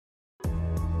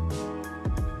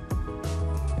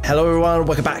Hello everyone,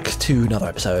 welcome back to another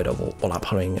episode of All Out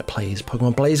Playing Plays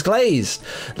Pokémon Blazed Glazed.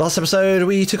 Last episode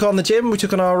we took on the gym, we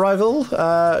took on our rival,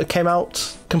 came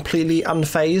out completely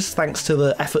unfazed thanks to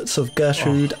the efforts of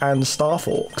Gertrude and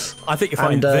Starforks. I think you'll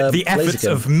find the efforts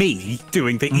of me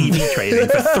doing the EV training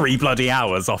for 3 bloody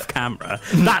hours off camera.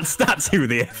 That's who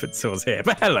the efforts was here.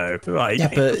 But hello, right? Yeah,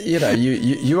 but you know,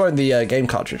 you own the game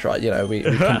cartridge, right? You know, we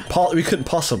couldn't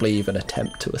possibly even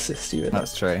attempt to assist you in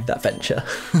that venture.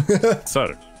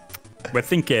 So, we're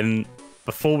thinking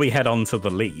before we head on to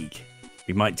the league,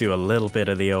 we might do a little bit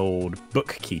of the old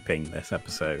bookkeeping this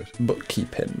episode.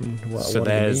 Bookkeeping? Well, so what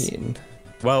do you mean?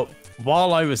 Well,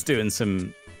 while I was doing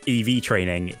some EV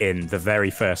training in the very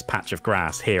first patch of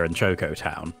grass here in Choco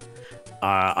Town,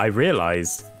 I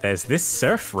realised there's this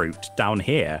surf route down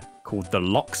here called the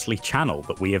Tlachtli Channel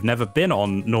that we have never been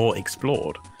on nor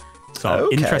explored. So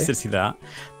I'm interested to see that.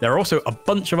 There are also a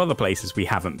bunch of other places we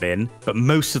haven't been, but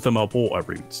most of them are water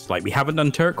routes. Like we haven't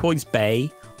done Turquoise Bay,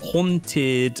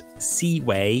 Haunted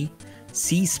Seaway,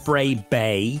 Sea Spray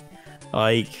Bay,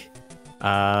 like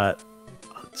Soheil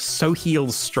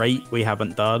Strait we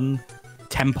haven't done,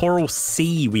 Temporal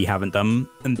Sea we haven't done,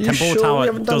 and Temporal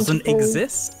Tower doesn't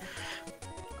exist.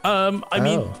 I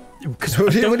mean,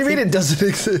 what do you mean it doesn't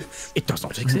exist? It does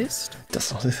not exist. It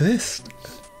does not exist.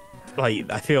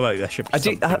 Like, I feel like there should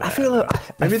be I feel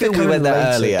we went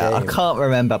there earlier. I can't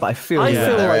remember, but I feel we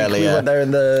went there earlier. We went there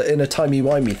in a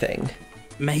timey-wimey thing.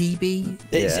 Maybe.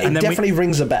 It definitely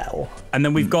rings a bell. And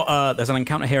then we've got, there's an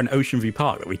encounter here in Oceanview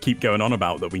Park that we keep going on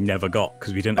about that we never got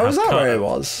because we didn't have cut. Oh, is that where it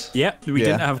was? Yep, we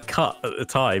didn't have cut at the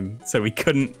time, so we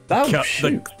couldn't cut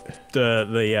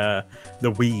the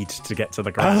weed to get to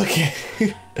the ground. Okay.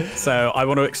 So I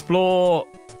want to explore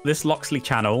this Tlachtli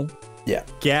Channel. Yeah.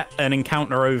 Get an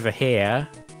encounter over here.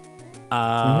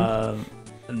 And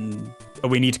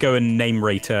we need to go and name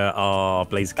rater our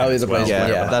Blazer King. Oh, there's a Blazer King.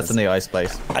 Yeah, that's in the ice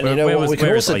place. And you know what we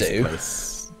can also do?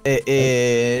 It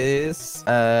is.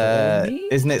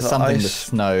 Isn't it something with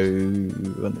snow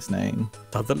on its name?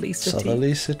 Southerly City?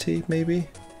 Southerly City, maybe?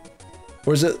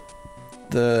 Or is it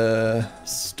the...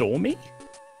 Stormy?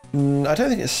 I don't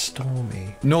think it's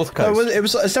Stormy. North Coast. No,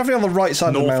 it's definitely on the right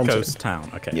side of the mountain. North Coast Town.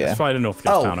 Okay, let's find a North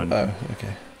Coast Town. Okay.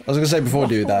 I was going to say, before we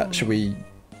do that, should we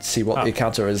see what the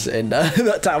encounter is in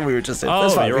that town we were just in? Oh,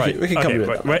 that's fine. You're right. We can come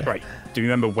to it. Right. Do you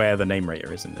remember where the name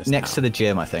rater is in this Next to the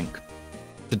gym, I think.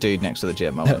 The dude next to the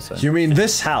gym, I want to say. You mean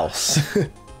this house?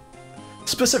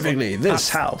 Specifically, this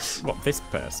house. What, this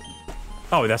person?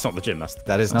 Oh, that's not the gym.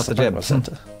 That is not the gym.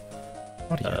 Center.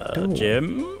 What are you doing?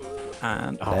 Gym.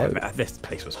 And this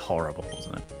place was horrible,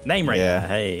 wasn't it? Name rater. Yeah.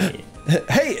 Hey.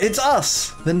 Hey, it's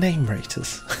us, the name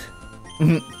raters.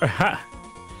 It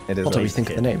is. What do we think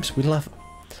of the names? We love them.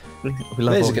 We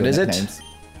love all good, is it? names.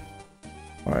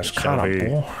 Or it's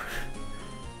Cannibal.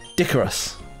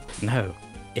 Dickerus. No.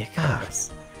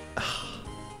 Icarus.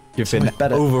 You've been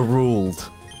overruled.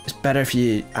 It's better if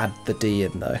you add the D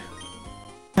in, though.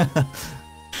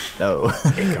 No.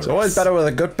 It's always better with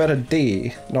a good bit of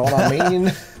D. Know what I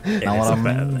mean? Know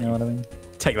what I mean?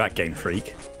 Take that, Game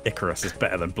Freak. Icarus is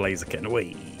better than Blaziken.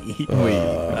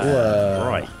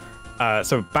 Right.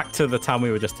 So back to the town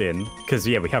we were just in, because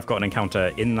we have got an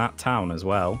encounter in that town as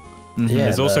well. Yeah,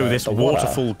 there's also this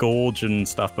waterfall gorge and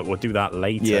stuff, but we'll do that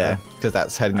later. Yeah, because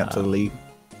that's heading up to the league.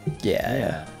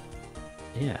 Yeah.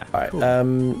 Yeah. All right. Cool.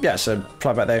 So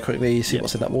fly back there quickly, see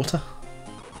what's in that water.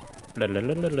 I'm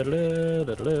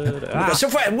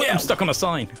stuck on a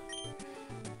sign.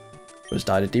 It was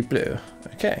dyed a deep blue.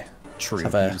 Okay. True,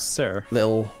 sir.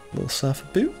 Little surfer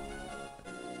boot.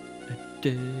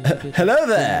 Hello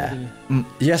there.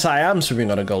 Yes, I am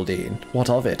swimming on a Goldeen. What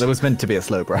of it? It was meant to be a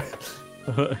slow bro.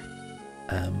 Is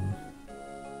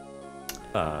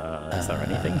there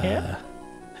anything here?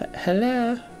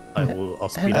 Hello. I'll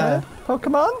speed up.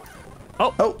 Pokemon?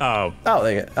 Oh,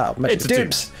 there you go. Oh, it's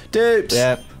dupes.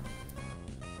 Yeah.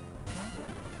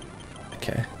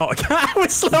 Okay. Oh, I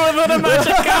was slower than a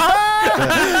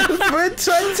Magikarp! We're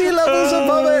 20 levels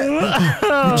above it!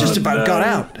 We just about got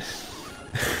out.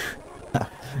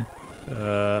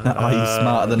 Are you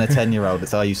smarter than a 10-year-old?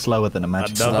 It's are you slower than a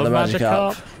Magikarp? Another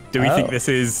Magikarp? Do we think this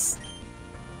is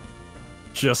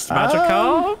just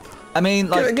Magikarp? I mean,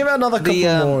 like... Give it another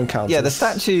couple more encounters. Yeah, the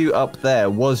statue up there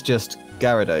was just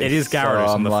Gyarados. It is Gyarados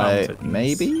on the fountain.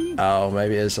 Maybe? Oh,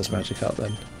 maybe it is just Magikarp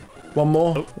then. One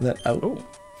more.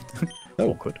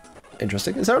 Awkward.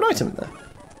 Interesting. Is there an item in there?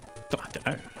 I don't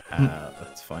know.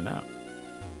 Let's find out.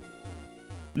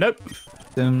 Nope.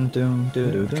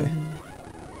 Okay.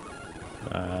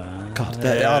 God,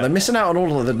 they're missing out on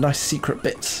all of the nice secret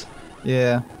bits.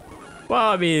 Yeah. Well,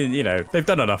 I mean, you know, they've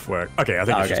done enough work. Okay, I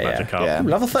think it's just magic up. Yeah.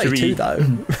 Level 32 though.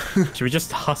 Should we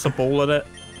just huss a ball at it?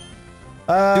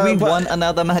 Do we want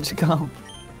another Magikarp?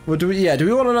 Well, do we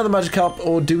want another Magikarp,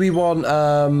 or do we want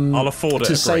I'll afford it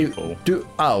to a save? Great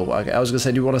Ball. Okay. I was gonna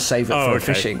say, do you want to save it for a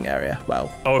fishing area?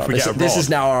 Well, if we get a this rod. is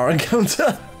now our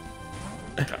encounter.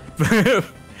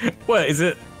 Well, is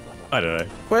it? I don't know.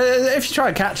 Well, if you try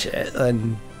and catch it,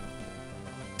 then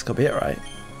it's got to be it, right?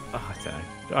 Oh,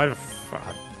 I don't know.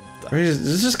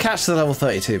 Let's just catch the level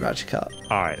 32 Magikarp.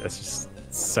 All right, let's just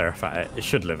surf at it. It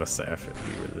should live a surf if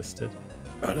we were listed.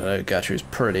 I don't know. Gertrude's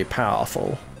pretty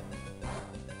powerful.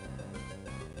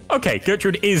 Okay,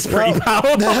 Gertrude is pretty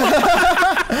powerful.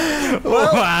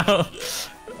 Wow.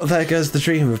 There goes the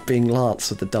dream of being Lance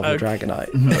with the double Dragonite.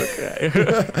 Okay.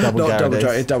 Double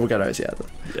Double Gyarados, yeah.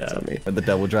 That's what I mean. With the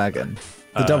double dragon.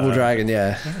 The double dragon,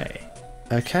 yeah. Okay.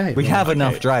 Okay. We have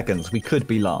enough dragons. We could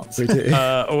be Lance. We do.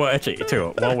 Well, actually, tell you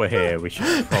what, while we're here, we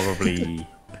should probably.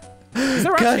 Is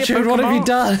there actually Gertrude, what have you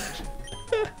done?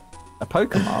 A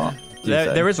Pokemon?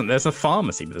 There isn't. There's a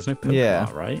pharmacy, but there's no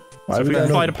Pokemon, right? Why So if would we there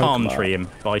can not find a be palm Pokemon? tree and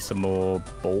buy some more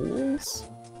balls,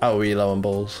 Oh, are you low on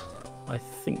balls? I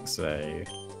think so.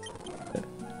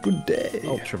 Good day.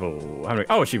 Ultra Ball. How many?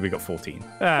 Oh, actually, we got 14.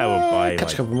 We'll buy.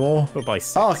 Catch a couple more. We'll buy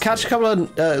 6. Oh, catch a couple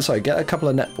of. Get a couple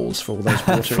of netballs for all those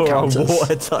water For our encounters.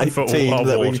 water type For team all our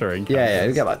that we... watering. Yeah,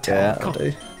 you get like 10. Yeah. That'll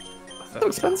do. So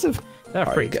expensive. They're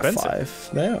Alright, pretty you get expensive.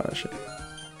 5. They are actually.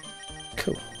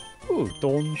 Cool. Ooh,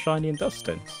 Dawn, Shiny, and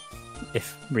Dustins.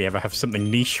 If we ever have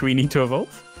something niche we need to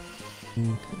evolve.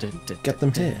 Get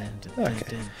them here.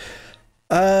 Okay.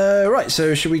 Right,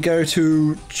 so should we go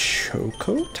to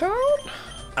Choco Town?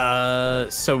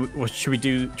 So what should we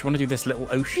do? Do you want to do this little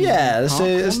ocean? Yeah, let's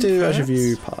do first?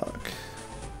 Oceanview Park.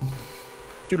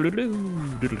 Is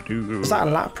Is that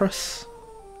a Lapras?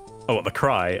 Oh, what, the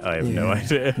cry? I have no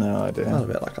idea. No A idea. little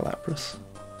bit like a Lapras.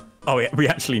 Oh, we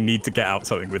actually need to get out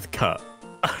something with cut.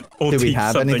 Or Do we teach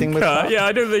have something anything with cut? Yeah,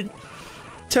 I don't think.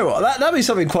 Tell you what, that'd be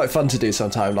something quite fun to do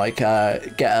sometime. Like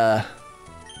get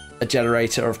a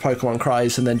generator of Pokemon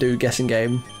cries and then do a guessing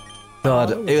game.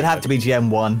 God, it would have to be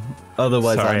GM1.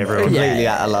 Otherwise, Sorry, I'm everyone. completely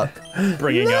Yeah. out of luck.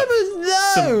 Bringing up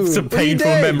No! some What are you painful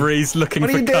doing? memories looking What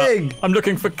are for you cut. doing? I'm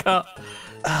looking for cut.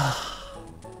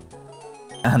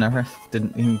 Anna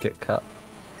didn't even get cut.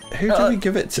 Who did we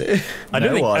give it to? I don't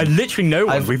No think. one. Literally no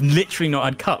one. I've- We've literally not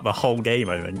had cut the whole game,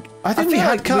 I think. I think we feel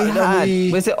had like cut. we had.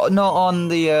 We... Was it not on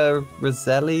the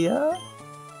Roselia?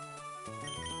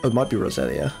 Oh, it might be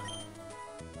Roselia.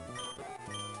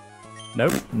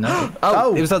 Nope. No.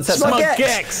 Oh, it was on September.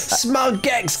 Smuggex.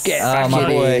 Smuggex, get Oh, back my in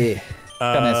boy. here.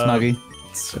 Come here, Smuggy.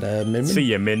 Min-min. See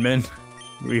ya, Min-Min.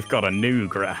 We've got a new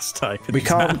grass type. in We these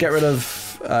can't maps. get rid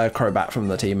of Crobat from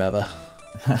the team ever.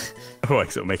 Oh,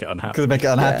 because it'll make it unhappy. Because make it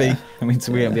unhappy. Yeah. It means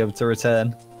we won't be able to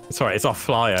return. Sorry, it's our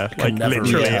flyer. Like, never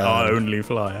literally return. our only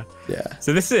flyer. Yeah.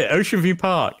 So this is it, Oceanview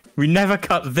Park. We never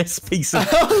cut this piece of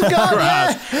Oh, God,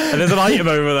 grass. And there's an item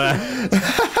over there.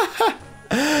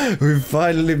 We're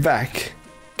finally back.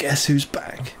 Guess who's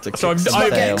back? So I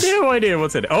have no idea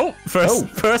what's in it. Oh,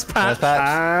 first pack.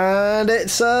 And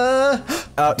it's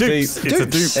Dupes. Dupe. It's a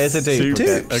dupe. It's a dupe.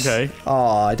 Dupes. Okay.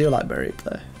 Oh, I do like Mareep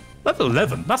though. Level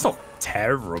 11. That's not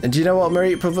terrible. And do you know what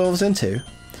Mareep evolves into?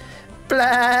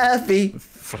 Fluffy.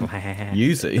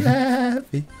 Yuzi.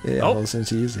 Fluffy. Yeah, Oh. evolves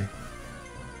into Yuzi.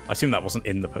 I assume that wasn't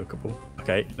in the Pokeball.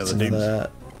 Okay, another dupe.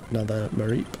 Another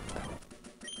Mareep.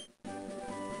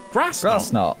 Grass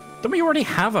Grassnot. Don't we already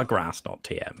have a Grassnot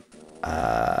TM?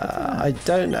 I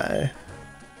don't know.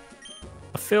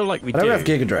 I feel like we I do. don't have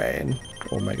Giga Drain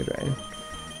or Mega Drain.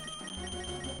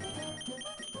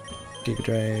 Giga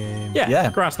Drain.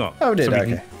 Yeah, Grassnot. Oh, we did, we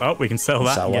okay. We can sell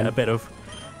that Sell and get one. a bit of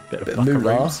Bit of buckaroos.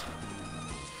 moolah.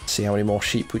 See how many more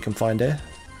sheep we can find here.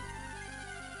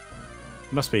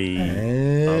 Must be.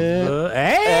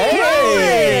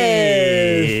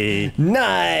 Hey!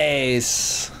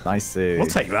 Nice. Nice. We'll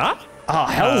take that. Oh,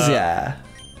 hells yeah.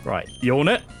 Right, yawn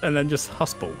it and then just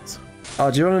Hussballs.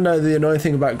 Oh, do you want to know the annoying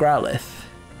thing about Growlithe?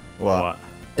 What?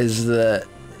 Is that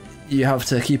you have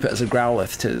to keep it as a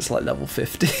Growlithe till it's like level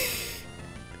 50.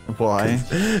 Why?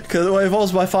 Because it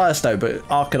evolves by Firestone, but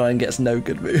Arcanine gets no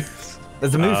good moves.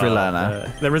 There's a move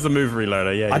relearner. There is a move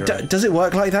relearner, yeah. You're right. Does it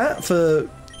work like that for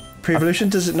pre-evolution?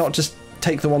 Does it not just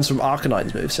take the ones from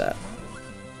Arcanine's moveset?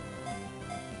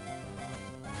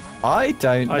 I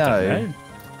don't know. I don't know.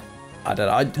 I don't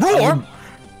know. I Roar!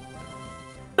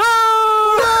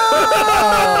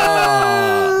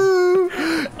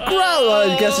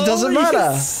 Growlithe, I guess it doesn't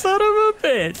matter. Son of a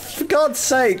bitch! For God's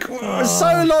sake, for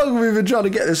so long we've been trying to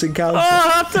get this encounter.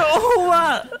 After all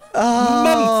that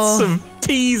months of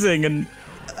teasing and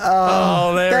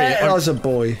Oh, there he is. That was a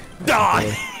boy.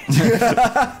 Die!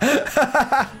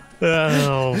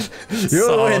 Oh,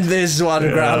 You win this one,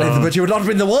 Growlithe, but you would not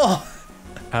win the war.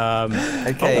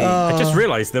 Okay. I just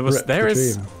realised there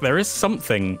Dream. is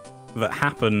something that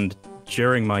happened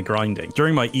during my grinding,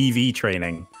 during my EV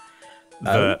training,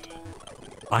 that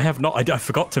I have not. I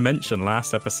forgot to mention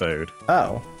last episode.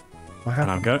 Oh. What And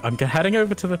happened? I'm heading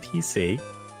over to the PC.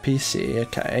 PC,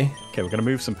 okay. Okay, we're gonna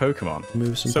move some Pokemon.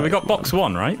 So we got Pokemon. box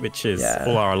 1, right? Which is Yeah.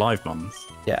 all our alive mons.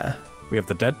 Yeah. We have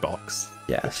the dead box,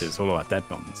 Yes. which is all our dead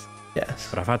mons. Yes.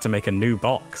 But I've had to make a new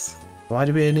box. Why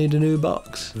do we need a new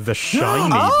box? The shiny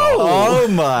box. Oh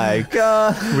my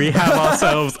god. We have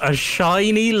ourselves a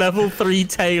shiny level 3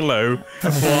 Talo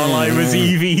while I was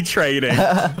EV training.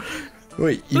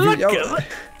 Wait, Look at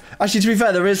actually, to be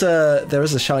fair, there is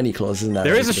a shiny clause, isn't there?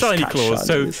 There is a You can just shiny catch clause,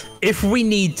 so shinies. if we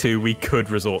need to, we could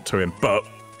resort to him, but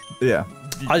Yeah.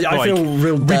 I like, feel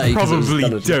real dirty. we 'cause it was probably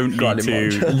done as a don't need grinding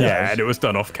to. mod. Yeah, and it was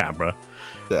done off camera.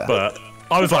 Yeah. But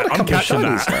I was like, A I'm couple of catching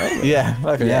shinies that. now. Yeah.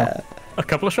 Okay. Yeah. A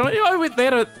couple of shiny. Oh, they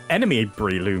had an enemy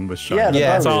Breloom was shiny. Yeah, the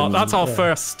Yeah. Breloom, That's our yeah.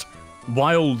 first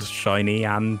wild shiny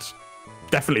and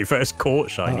definitely first caught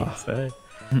shiny. So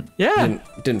yeah.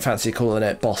 Didn't fancy calling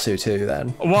it Bossu too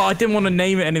then. Well, I didn't want to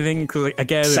name it anything because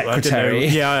again, Secretary. I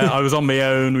didn't know. Yeah, I was on my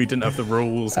own. We didn't have the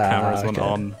rules. The cameras weren't okay.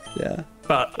 on. Yeah.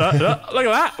 But look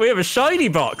at that. We have a shiny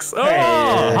box. Oh,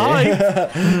 hi.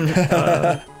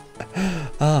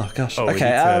 Oh gosh. Oh, we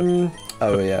okay. need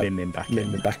Oh yeah. Min back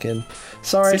in. Min back in.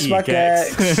 Sorry, See you,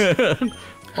 Smagex.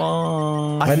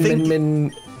 Oh. I When think,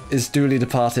 Min is duly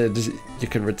departed, you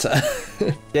can return.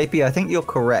 JP, I think you're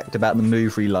correct about the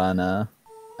move relearner.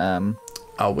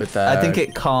 With I think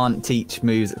it can't teach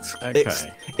moves. Okay.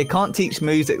 It can't teach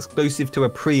moves exclusive to a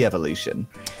pre-evolution.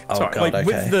 Oh Sorry, god. like, Okay.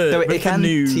 with the, So with it the can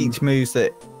new... teach moves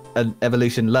that an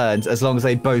evolution learns as long as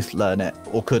they both learn it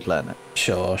or could learn it.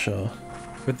 Sure.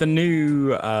 With the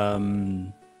new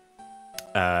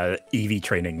EV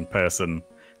training person,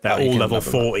 they're Oh, you all can level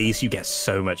level up. 40s. You get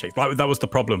so much XP. Like, that was the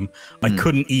problem. I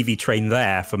couldn't EV train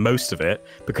there for most of it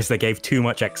because they gave too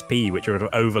much XP, which would have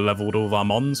over-leveled all of our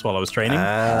mons while I was training.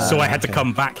 So I had to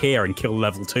come back here and kill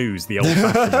level 2s, the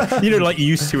old-fashioned, like you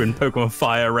used to in Pokemon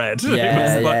Fire Red.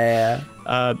 Yeah.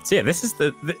 So yeah, this is the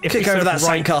if we Kick over surf that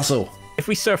right, sandcastle. If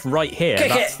we surf right here, Kick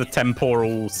that's it. the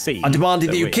temporal sea. I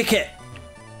demanded that you we- kick it.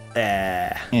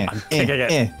 Yeah. I'm kicking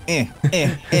it.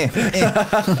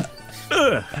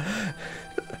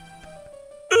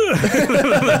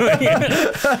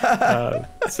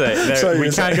 So Sorry, we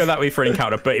you're can go that way for an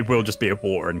encounter, but it will just be a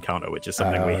water encounter, which is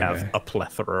something we have okay. a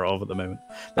plethora of at the moment.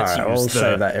 Let's Alright, use I'll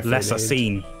say that the if we lesser need.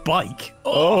 seen bike.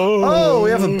 Oh,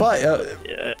 we have a bite.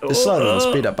 Yeah. It's slower than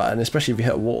the speed up button, especially if you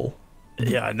hit a wall.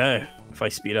 Yeah, I know. If I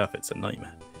speed up, it's a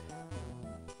nightmare.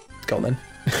 Go on then.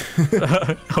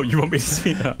 Oh, you want me to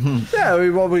speed up? Yeah,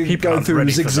 we People going aren't through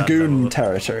ready for that Zigzagoon level.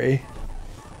 territory.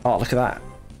 Oh, look at that.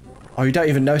 Oh, you don't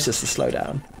even notice the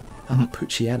slowdown. Oh,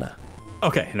 Poochyena.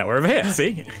 Okay, now we're over here.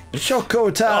 See? Choco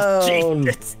Oh, Town. gee,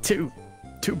 it's too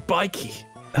bikey.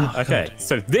 Okay,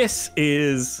 so this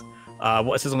is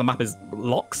what it says on the map is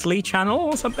Loxley Channel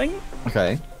or something.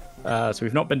 Okay. So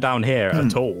we've not been down here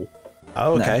at all.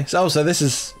 Oh, okay. So this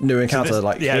is new encounter, This-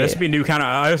 like yeah, here. this would be a new counter.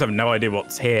 I also have no idea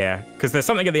what's here because there's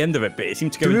something at the end of it, but it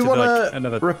seems to go Do we into want like to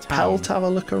another repel town. to have a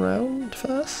look around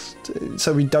first,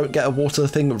 so we don't get a water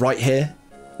thing right here?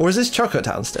 Or is this Choco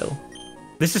Town still?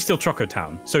 This is still Choco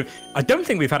Town, so I don't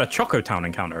think we've had a Choco Town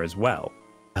encounter as well.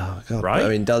 Oh god. Right? I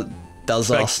mean, does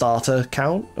our Like- starter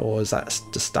count, or is that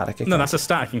just static? No, that's a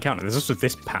static encounter. There's also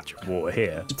this patch of water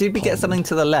here. Did we get something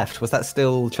to the left? Was that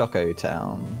still Choco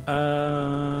Town?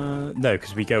 No,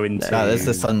 because we go into No, there's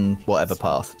the sun whatever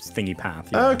path. thingy path.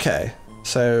 Yeah. Okay.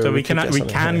 So So could get something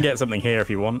here. get something here if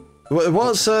you want.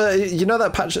 What's you know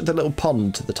that patch, the little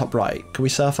pond to the top right? Can we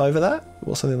surf over that?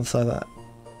 What's on the other side of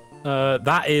that?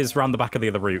 That is round the back of the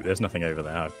other route. There's nothing over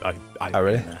there. Oh,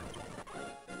 really?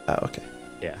 Oh, okay.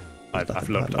 Yeah. I've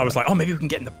nothing looked. behind I was like, oh, maybe we can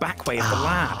get in the back way of the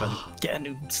lab and get a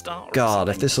new star. or God,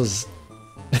 if something. this was,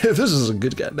 if this was a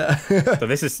good get now. So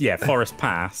this is Forest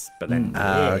Pass, but then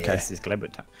okay. this is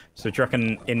Glenwood Town. So do you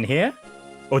reckon in here,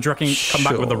 or do you reckon come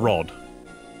back with the Sure.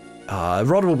 rod?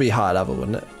 Rod will be higher level,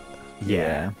 wouldn't it?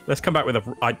 Yeah. Let's come back with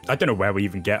a. I don't know where we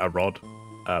even get a rod.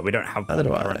 We don't have I one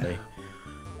don't know currently.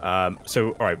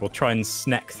 So all right, we'll try and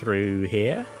snack through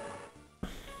here.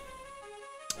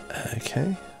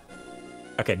 Okay.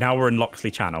 Okay, now we're in Loxley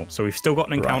Channel, so we've still got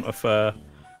an encounter for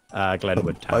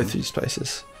Glenwood Town. Both these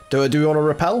places. Do we want to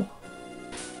repel?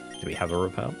 Do we have a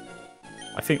repel?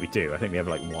 I think we do. I think we have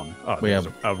like one. Oh, We there's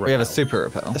have a we have a repel. super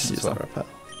repel Let's as use well. the repel.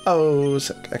 Oh,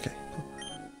 sick. Okay.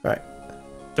 Right.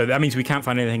 So that means we can't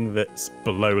find anything that's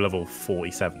below level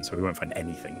 47, so we won't find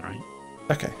anything, right?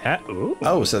 Okay. Ooh.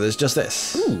 Oh, so there's just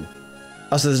this. Ooh.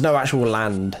 Oh, so there's no actual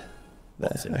land there.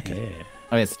 What's in Okay. here?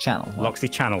 Oh, it's a channel. Loxley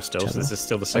channel still, so this is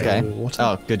still the same. Okay. Water.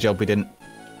 Oh, good job we didn't.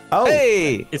 Oh,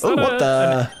 Hey! Is Oh, that what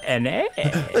the? an egg?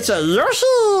 It's a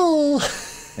Yorsel!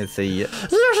 It's a.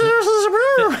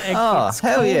 Oh, Oh,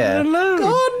 hell yeah. no!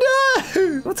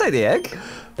 We'll take the egg.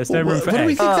 There's no room for What do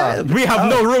we egg. think that? We have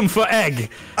no room for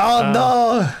egg. Oh,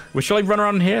 no! Well, shall I run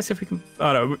around here, see if we can...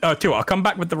 Oh, no. I'll come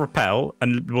back with the rappel,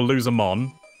 and we'll lose them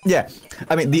on. Yeah.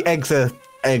 I mean, the eggs are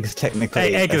eggs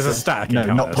technically. Egg is a static No,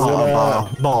 encounter, not so-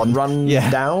 part. Mon. Run Yeah.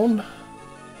 down?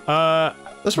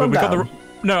 Let's run we got down.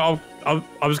 No,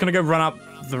 I was going to go run up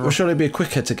the... Or should it be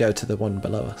quicker to go to the one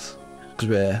below us? Because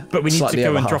we're But we need to slightly go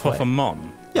over and drop halfway. off a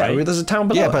mon. Yeah, right? there's a town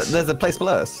below Yeah, but us. there's a place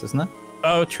below us, isn't there?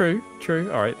 Oh, true.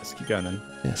 All right, let's keep going then.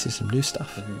 Yeah, see some new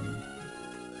stuff.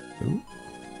 Ooh.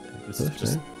 This is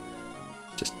just...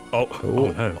 Just... Oh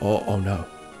no. Oh, no.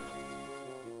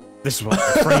 This is what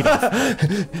I'm afraid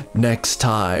of. Next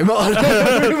time. Oh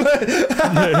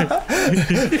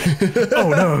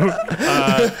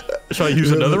no. Shall I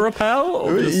use another rappel?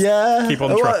 Or just Yeah. keep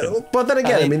on trucking? But then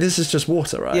again, I mean, this is just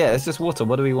water, right? Yeah, it's just water.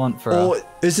 What do we want for Or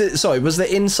is it? Sorry, was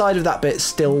the inside of that bit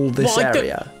still this Well, I don't-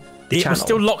 area? It was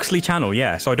still channel? Loxley Channel,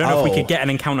 yeah. So I don't know if we Oh. could get an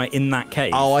encounter in that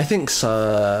cave. Oh, I think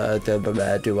so.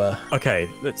 Do a. Okay,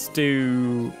 let's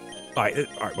do... All right,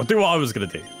 we'll do what I was going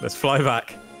to do. Let's fly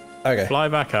back. Okay. Fly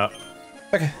back up.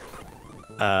 Okay.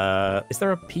 Is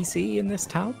there a PC in this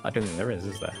town? I don't think there is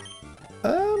there?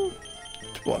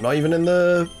 What? Not even in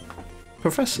the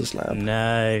professor's lab.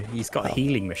 No, he's got a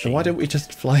healing machine. Then why don't we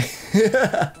just fly?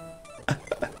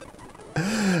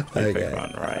 Okay.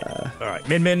 Run, right. All right,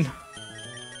 Min Min.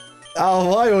 Oh,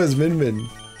 why was Min Min?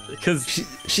 Because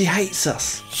She hates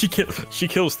us. she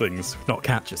kills things, not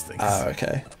catches things. Oh,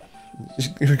 okay.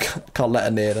 You can't let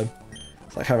her near them.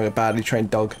 It's like having a badly trained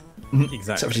dog. Exactly.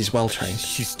 Except for she's well trained.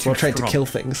 She's too well trained to strong. kill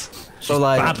things. She's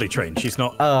badly trained. She's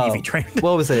not EV trained.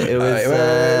 What was it? It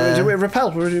was. Do we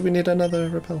repel? Or do we need another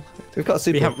repel? We've got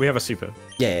super. We have a super.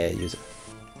 Yeah, use it.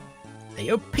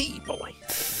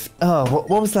 AOPboiz. Oh,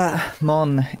 what was that,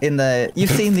 Mon? In the you've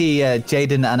seen the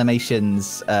Jaden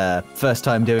Animations first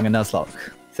time doing a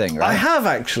Nuzlocke thing, right? I have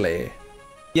actually.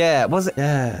 Yeah, was it?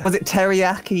 Yeah. Was it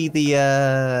Teriyaki,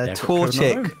 the tour but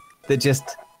chick no. that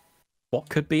just? What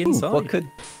could be inside? What could?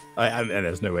 And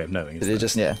there's no way of knowing. Did it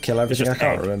just kill everything? just I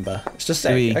can't egg. remember. It's just Do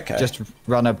egg. we Okay. just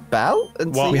run about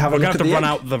and Well, see? we have a we're look going to at the run egg?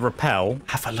 out the rappel.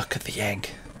 Have a look at the egg.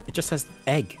 It just says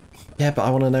egg. Yeah, but I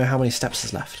want to know how many steps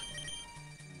is left.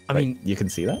 I mean, You can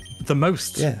see that. the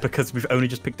most, Yeah. because we've only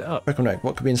just picked it up. Pokemon egg.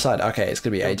 What could be inside? Okay, it's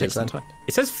gonna be It'll take ages some then. time.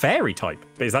 It says fairy type,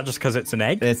 but is that just because it's an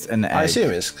egg? It's an egg. I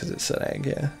assume it's because it's an egg.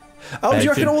 Yeah. Oh, do Egg you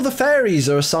reckon in- all the fairies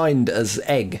are assigned as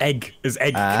egg? Egg is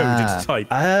egg Ah. coded type.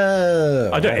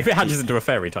 Oh. I don't. If it hatches into a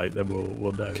fairy type, then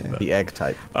we'll know. but- The egg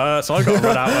type. So I've got to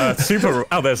run out super.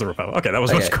 Oh, there's a repel. Okay, that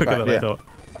was much Okay, quicker right, than yeah. I thought.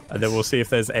 And then we'll see if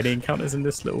there's any encounters in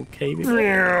this little cave.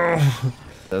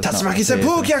 Tatsumaki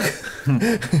Senpukyak!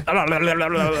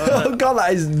 Oh god,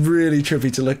 that is really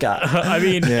trippy to look at. I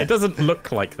mean, it doesn't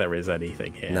look like there is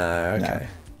anything here. No, okay.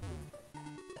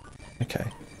 Okay.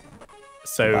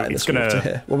 So Right, it's this water gonna.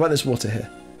 here. What about this water here?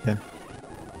 Yeah.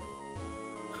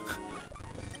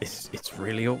 It's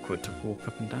really awkward to walk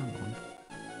up and down on.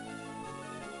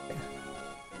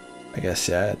 I guess,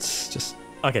 yeah, it's just...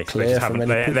 Okay, so Clear they, just from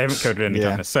haven't, any they haven't poops. coded any Yeah.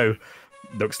 encounters. So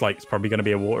looks like it's probably going to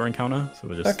be a water encounter. So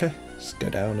we'll just Okay, just go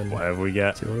down and whatever we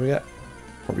get. see what we get.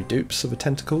 Probably dupes of a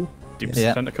tentacle. Dupes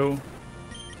Yeah. tentacle.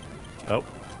 Oh,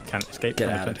 can't escape. Get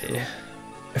from out the of tentacle. here.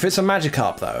 If it's a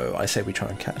Magikarp, though, I say we try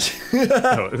and catch.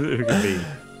 Oh, who could be?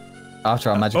 After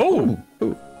our magic. Oh!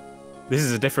 Ooh. This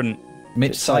is a different.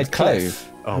 Mitch side clove.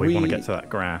 Oh, we want to get to that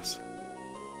grass.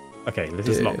 Okay, this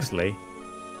is Do. Loxley.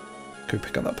 Could we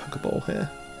pick up that Pokeball here?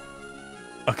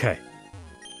 Okay,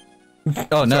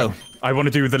 Oh no. I want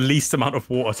to do the least amount of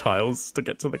water tiles to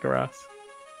get to the grass.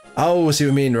 Oh, I see what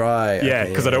you mean, right. Yeah, okay,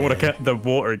 because I don't want to get the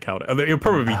water encounter. It'll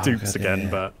probably be dupes God, again, yeah.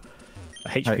 but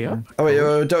HP up. Oh,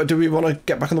 wait, do we want to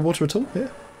get back on the water at all? Yeah.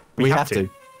 We have to.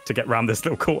 get round this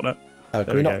little corner. Oh, There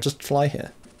can we we not go. just fly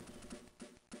here?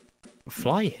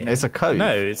 Fly here. It's a code.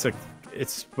 No,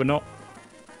 we're not.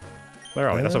 Where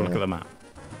are we? Let's have a look at the map.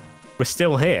 We're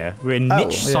still here. We're in Oh,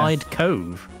 Nichside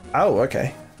Cove, Oh,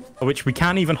 okay. which we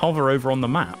can't even hover over on the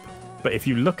map. But if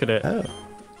you look at it, Oh.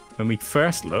 when we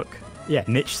first look, yeah,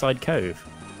 Nichside Cove.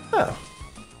 Oh.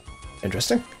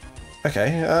 Interesting.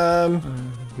 Okay,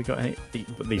 We got any? These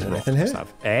Is there rocks anything must here?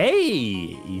 have.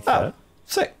 Hey, ether. Oh,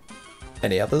 sick.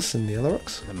 Any others in the other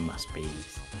rocks? There must be.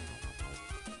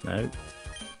 No.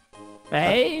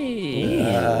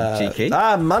 Hey. Cheeky.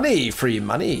 Money, free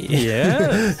money.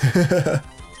 Yeah.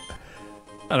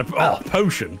 And a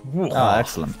potion. Whoa. Oh,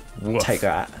 excellent. Woof. Take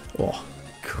that. Oh,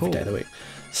 Cool. day of the week.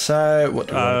 So, what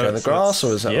do we want to go in the so grass,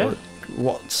 or is that yeah.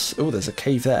 what's? Oh, there's a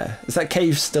cave there. Is that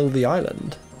cave still the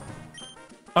island?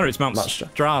 Oh, it's Mount Oh,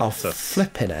 Stratus.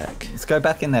 flipping heck. Let's go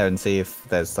back in there and see if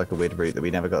there's like a weird route that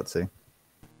we never got to.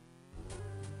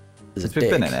 There's a We've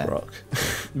been big in it. rock.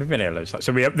 We've been here loads of times.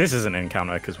 So this is an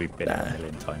encounter because we've been here a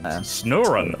million times.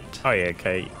 Snoring. Oh yeah,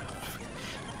 okay.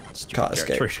 Can't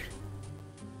escape.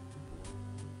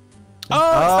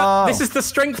 Oh, this is the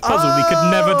strength puzzle we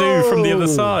could never do from the other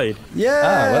side. Yeah.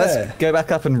 Ah, well, let's go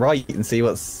back up and right and see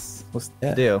what's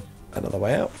the deal. Another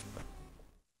way out.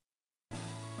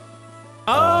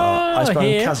 Oh, Icebound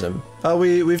here. Chasm. Oh,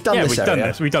 we've done Yeah, this we've area. done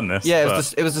this. We've done this. Yeah,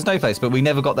 but it was the snow place, but we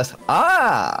never got this.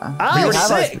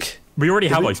 Sick. we already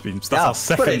have ice beams. That's Yeah, our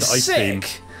second But it's ice beam.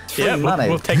 sick. Yeah, money.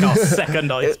 we'll take our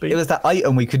second ice beam. It was that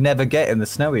item we could never get in the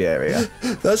snowy area.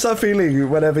 That's that feeling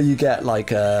whenever you get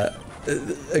like a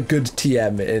good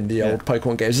TM in the old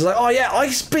Pokemon games. It's like, oh yeah,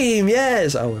 Ice Beam,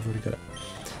 yes. Oh, we've already got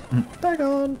it. Back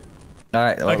on. All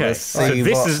right. Well, Okay, let's so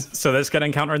see let's get an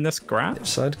encounter in this grass.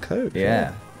 Side code.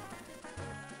 Yeah.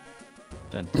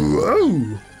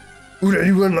 Whoa. Would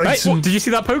anyone like Hey, some did you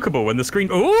see that Pokeball when the screen?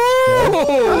 Ooh!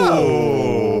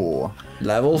 Oh.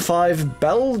 level 5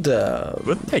 Beldum?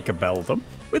 We'd take a Beldum.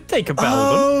 We'd take a Beldum.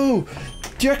 Oh,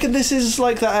 do you reckon this is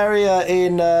like that area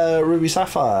in Ruby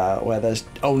Sapphire where there's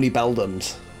only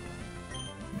Beldums?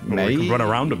 Or we could run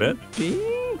around a bit.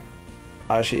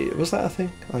 Actually, was that a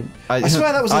thing? I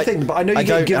swear that was a thing, but I know you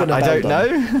get given a Beldum. I don't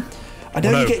know. I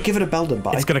know No. you get given a Beldum,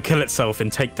 but It's going to kill itself in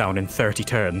takedown in 30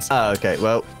 turns. Oh, okay.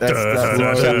 Well, that's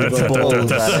the balls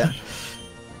about it.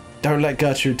 don't let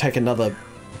Gertrude take another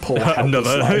poor helpless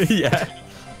Another, life. yeah.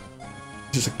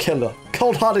 Just a killer.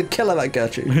 Cold-hearted killer, that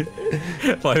Gertrude.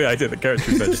 Like I did the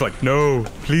Gertrude said, just like, no,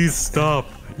 please stop.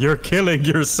 You're killing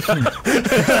yourself.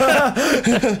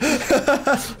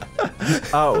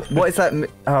 Oh, what is that?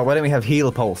 Oh, why don't we have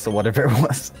heal pulse or whatever it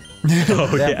was?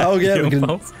 Oh yeah. Oh, yeah, we Heal can-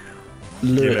 pulse.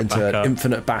 Lure Give it it into back an up.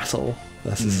 infinite battle.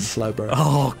 This is a slow bro.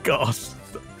 Oh god.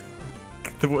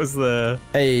 What was the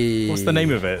Hey. what's the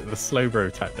name of it? The slow bro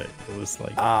tactic. It was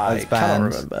like I It's cannot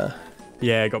banned. remember.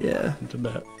 yeah, it got Yeah. banned, didn't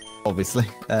it? Obviously.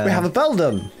 We have a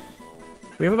Beldum.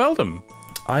 We have a Beldum.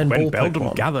 Iron When Ball Beldum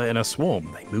Pokemon. gather in a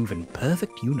swarm, they move in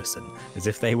perfect unison, as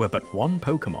if they were but one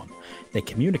Pokemon. They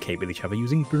communicate with each other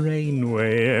using brain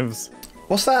waves.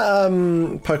 What's that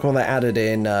Pokemon they added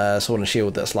in Sword and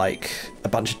Shield that's like a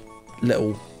bunch of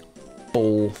little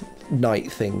ball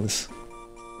knight things?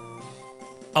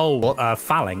 Oh,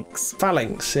 Phalanx.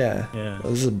 Phalanx, yeah. Yeah.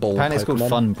 This is a ball Apparently it's called Pokemon.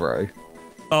 Fun Bro.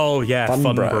 Oh yeah,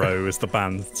 Funbro. Funbro is the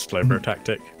band slow bro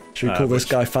tactic. Should we call this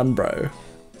guy Fun Bro?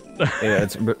 Yeah,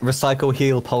 it's recycle,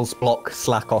 heal, pulse, block,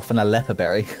 slack off, and a leper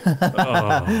berry.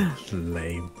 Oh,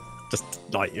 lame. Just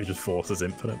like it just forces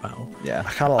infinite battle. Yeah.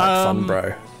 I kind of like Fun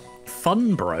Bro.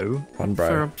 Fun bro. Fun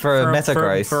Bro. For a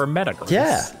Metagross. For a Metagross.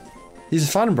 Yeah. He's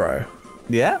a Fun Bro.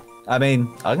 Yeah. I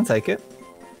mean, I can take it.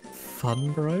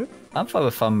 Fun bro. I'm fine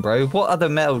with Fun Bro. What other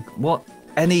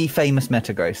any famous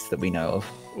Metagross that we know of?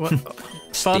 What?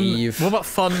 Fun. Steve. What about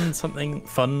fun? Something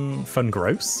fun? Fun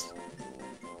gross.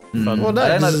 Fun. Well, no,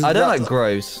 I this is- don't that- like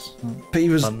gross. But he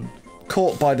was Fun.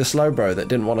 caught by the slow bro that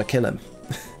didn't want to kill him.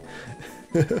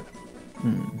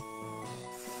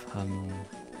 Fun.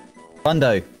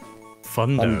 Fundo.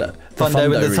 Fundo. Fundo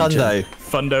in the region. Tundo.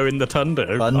 Fundo in the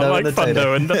Tundo. Fundo I like in the Fundo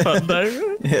Tundo. in the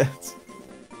Tundo. Yes.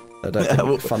 I don't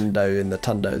think Fundo in the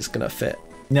Tundo is going to fit.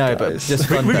 No, but Guys. just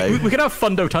we Fundo. could have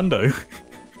Fundo Tundo.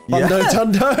 Fundo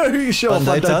Tundo? You sure?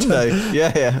 Fundo Tundo.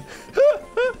 Yeah, yeah.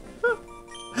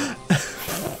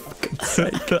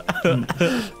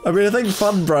 I mean, I think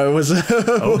Fun Bro was a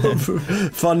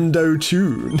Fundo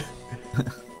Tune.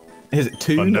 Is it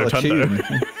Toon Fundo or Tundo.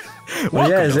 Tune?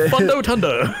 Welcome yeah, is to it- Fundo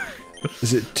Tundo.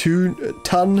 Is it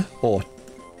Ton or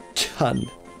Chun?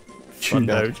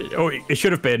 Fundo. Oh, it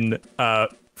should have been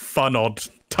Funod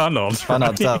Tunod.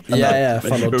 Funod Tun. Yeah,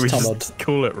 Funod But we Tunod. just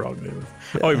call it wrong.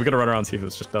 Oh, we're gonna run around and see if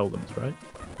it's just Beldums, right?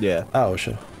 Yeah. Oh,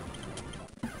 sure.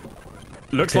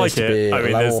 Looks Appears like to be it. I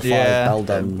mean, level there's, 5 yeah.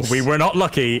 Beldums. we were not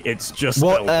lucky. It's just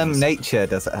What Beldums. nature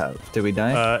does it have? Do we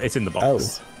know? It's in the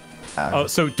box. Oh. Oh,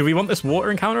 so do we want this water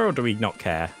encounter or do we not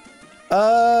care?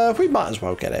 We might as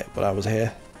well get it, but I was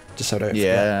here. Just so I don't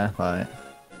Yeah, right.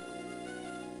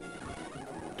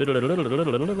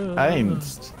 I'm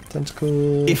forget.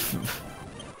 Tentacle.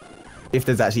 if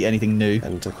there's actually anything new.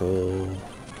 Tentacle.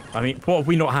 I mean, what have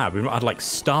we not had? We've not had like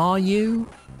Staryu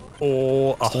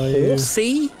or a Staryu.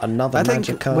 Horsey? Another I think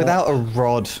magic card. without a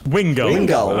rod. Wingull.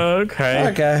 Wingull. Okay.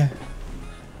 Okay.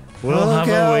 We'll have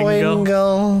a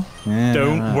Wingull. Yeah,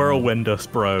 Don't whirlwind us,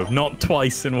 bro. Not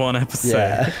twice in one episode.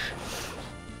 Yeah.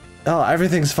 Oh,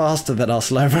 everything's faster than us,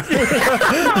 Slover.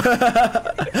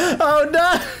 Oh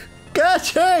no!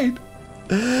 Gertrude!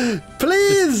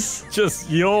 Please! Just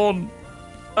yawn.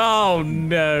 Oh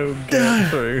no,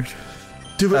 Gertrude.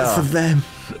 Do it for them.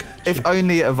 If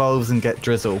only it evolves and get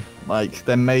Drizzle, like,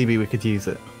 then maybe we could use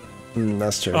it.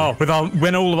 That's true. Oh,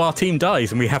 when all of our team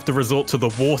dies and we have to resort to the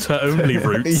water-only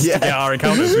routes Yeah. to get our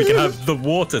encounters, we can have the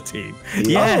water team.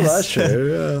 Yes. Oh, that's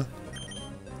true, yeah.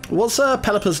 What's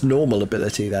Pelipper's normal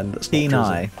ability then? That's not Keen Drizzle?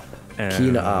 Eye.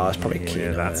 Keen Eye, it's probably Keen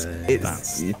Eye. That's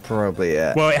It's probably,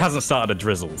 yeah. well, it hasn't started a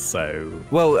drizzle, so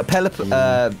Well,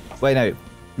 Pelipper, wait, no.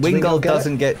 Wingull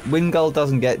Wingull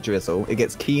doesn't get Drizzle. It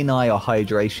gets Keen Eye or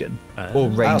Hydration. Or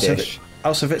Rain Dish.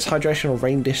 Also, if it's Hydration or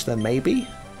Rain Dish, then maybe?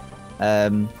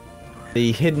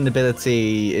 The hidden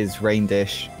ability is Rain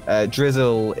Dish.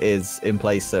 Drizzle is in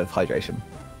place of Hydration.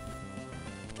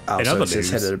 Oh, In so other it's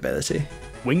his news- hidden ability.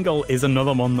 Wingull is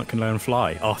another mon that can learn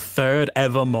fly. Our third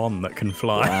ever mon that can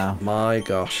fly. Wow. My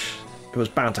gosh. It was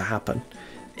bound to happen.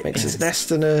 It makes its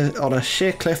nest on a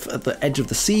sheer cliff at the edge of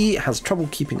the sea. It has trouble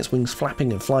keeping its wings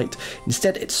flapping in flight.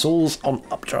 Instead, it soars on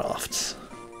updrafts.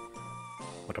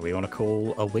 What do we want to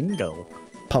call a Wingull?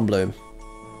 Pumbloom.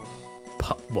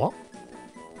 What?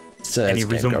 It's, Any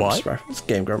it's reason Game why? Grumps it's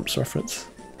Game Grumps reference.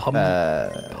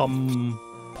 Pumbloom.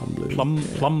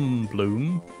 Plum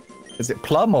bloom. Is it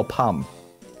Plum or Pum?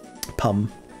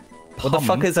 Pum. What the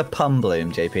fuck is a Pum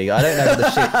Bloom, JP? I don't know the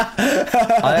shit.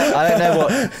 I don't know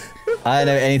what. I don't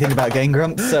know anything about Game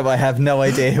Grumps, so I have no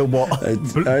idea what.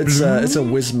 It's a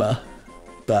Wizma.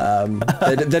 But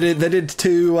they did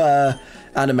two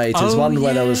animators. One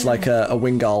where there was like a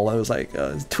Wingull. It was like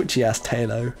a twitchy ass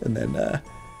Tailo, and then there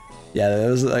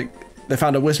was like they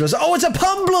found a Wizma. So, oh, it's a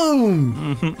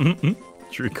Pumbloom.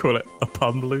 Should we call it a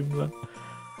Pumbloom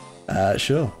then?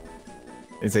 Sure.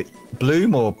 Is it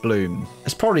Bloom or Bloom?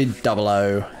 It's probably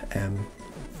 00.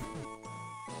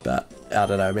 But I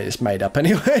don't know. I mean, it's made up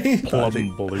anyway.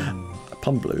 Pumbloom. A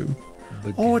Pumbloom.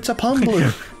 Oh, it's a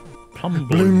Pumbloom.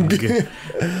 Pumbloom.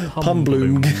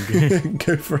 Pumbloom.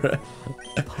 Go for it.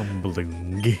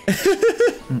 Pumbloom.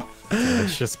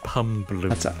 It's just Pumbloom.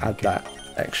 Had to add that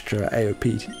extra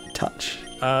AOP touch.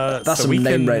 That's so some we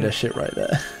name can- raider shit right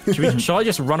there. Shall I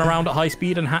just run around at high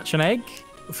speed and hatch an egg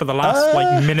for the last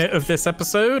minute of this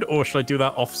episode, or should I do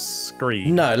that off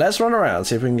screen? No, let's run around,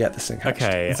 see if we can get this thing hatched.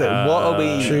 Okay. So what are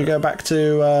we? Should we go back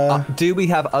to... Do we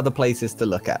have other places to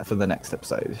look at for the next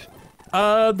episode?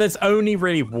 There's only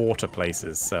really water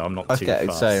places, so I'm not too Okay,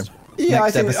 fast. so Yeah,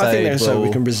 next I think episode so. We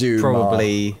we'll can resume.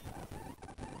 Probably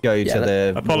go to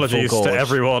the Apologies full to gorge.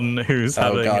 everyone who's Oh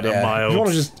having god, a yeah. mild. You want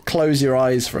to just close your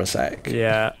eyes for a sec.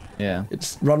 Yeah. Yeah.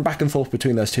 It's run back and forth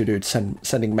between those two dudes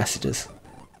sending messages.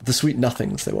 The sweet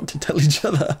nothings they want to tell each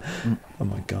other. Oh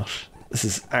my gosh. This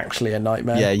is actually a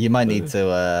nightmare. Yeah, you might need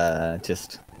to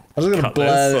just. I'm just gonna Cut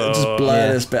this,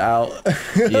 blur this bit out.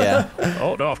 Yeah.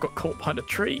 Oh no, I've got caught behind a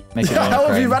tree. Make it How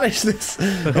have you monochrome. managed this?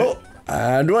 Oh,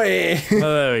 and away. Oh,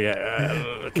 there we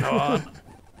go. Come on.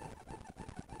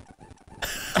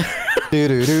 You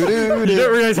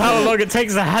don't realise how long it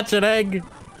takes to hatch an egg.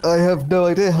 I have no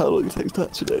idea how long it takes to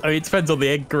hatch it. I mean, it depends on the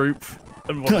egg group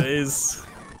and what it is.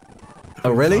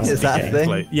 Oh, really? Is that a thing?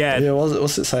 Like, yeah, Yeah,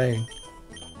 what's it saying?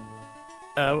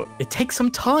 it takes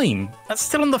some time. That's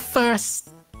still on the first,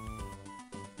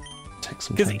 Take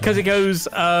some time because it goes.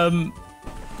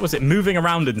 Was it moving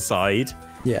around inside?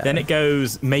 Yeah. Then it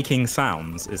goes making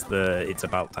sounds. It's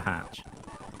about to hatch.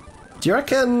 Do you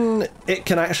reckon it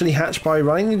can actually hatch by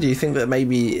running? Do you think that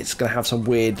maybe it's going to have some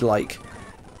weird, like,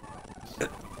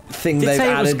 thing Did it they've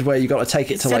say it was- added where you got to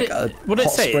take it to, said like, a what did it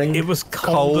hot say? spring? It was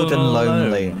Cold and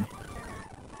lonely. alone.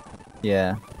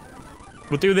 Yeah.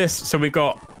 We'll do this. So we've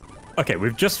got. Okay,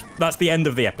 that's the end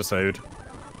of the episode,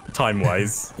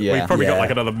 time-wise. Yeah. We've probably got Yeah.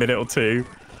 like another minute or two.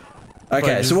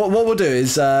 Okay, so what we'll do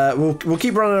is we'll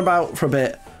keep running about for a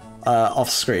bit off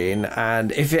screen,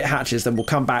 and if it hatches, then we'll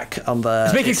come back on the.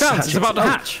 It's making sounds. It's about to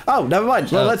hatch. Oh, never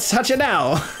mind. Well, let's hatch it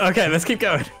now. Okay, let's keep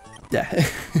going. Yeah.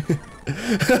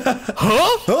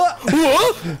 Huh?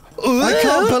 I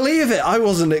can't believe it. I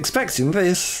wasn't expecting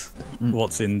this.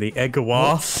 What's in the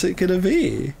eggawa? What's it gonna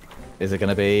be? Is it going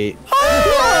to be And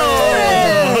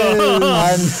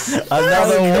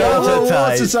another water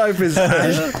type? Water type is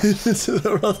to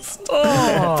the rust.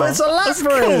 Oh, But it's a that's cool,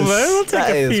 Lapras. though. We'll take That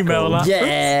a is female cool. Lapras.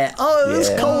 Yeah. Oh, it's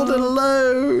Yeah. cold and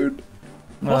alone.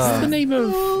 What's the name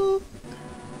of?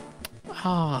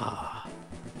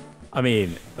 I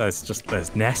mean,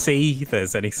 there's Nessie.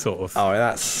 There's any sort of. Oh,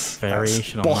 that's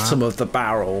Variation on bottom that. of the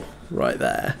barrel right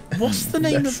there. What's the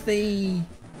name of the?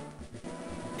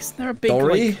 Isn't there a big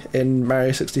Dory in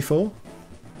Mario 64.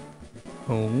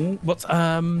 Oh, what's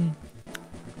I'm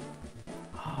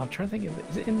trying to think of it.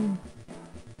 Is it in?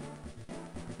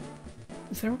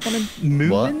 Is there one in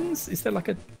Moomins? Is there like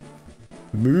a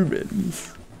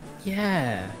Moomins?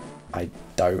 Yeah. I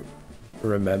don't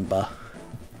remember.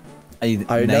 I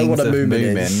know what a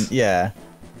Moomin is. Yeah.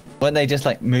 Weren't they just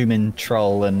like Moomin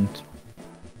Troll and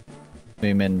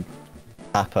Moomin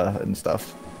Papa and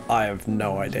stuff? I have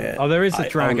no idea. Oh, there is a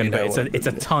dragon, only know but what it's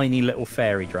a tiny little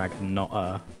fairy dragon, not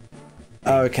a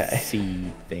okay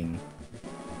sea thing.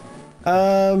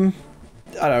 I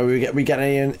don't know. We get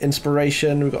any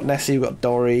inspiration? We've got Nessie. We've got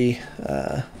Dory.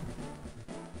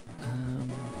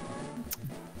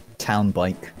 Town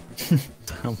bike.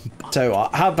 So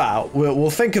how about we'll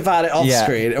think about it off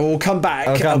screen and we'll come back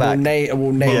We'll name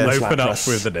We'll this open up mattress.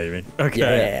 with the naming. Okay.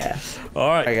 Yeah. All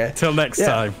right. Okay. Till next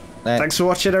time. Thanks for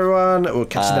watching, everyone. We'll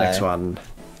catch you in the next one.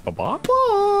 Bye-bye.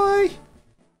 Bye.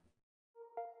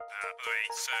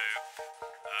 So,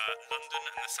 London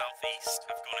and the southeast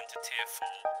have gone into tier 4.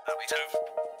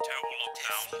 Total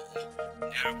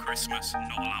lockdown. No Christmas.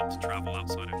 Not allowed to travel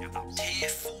outside of your house. Tier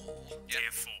 4.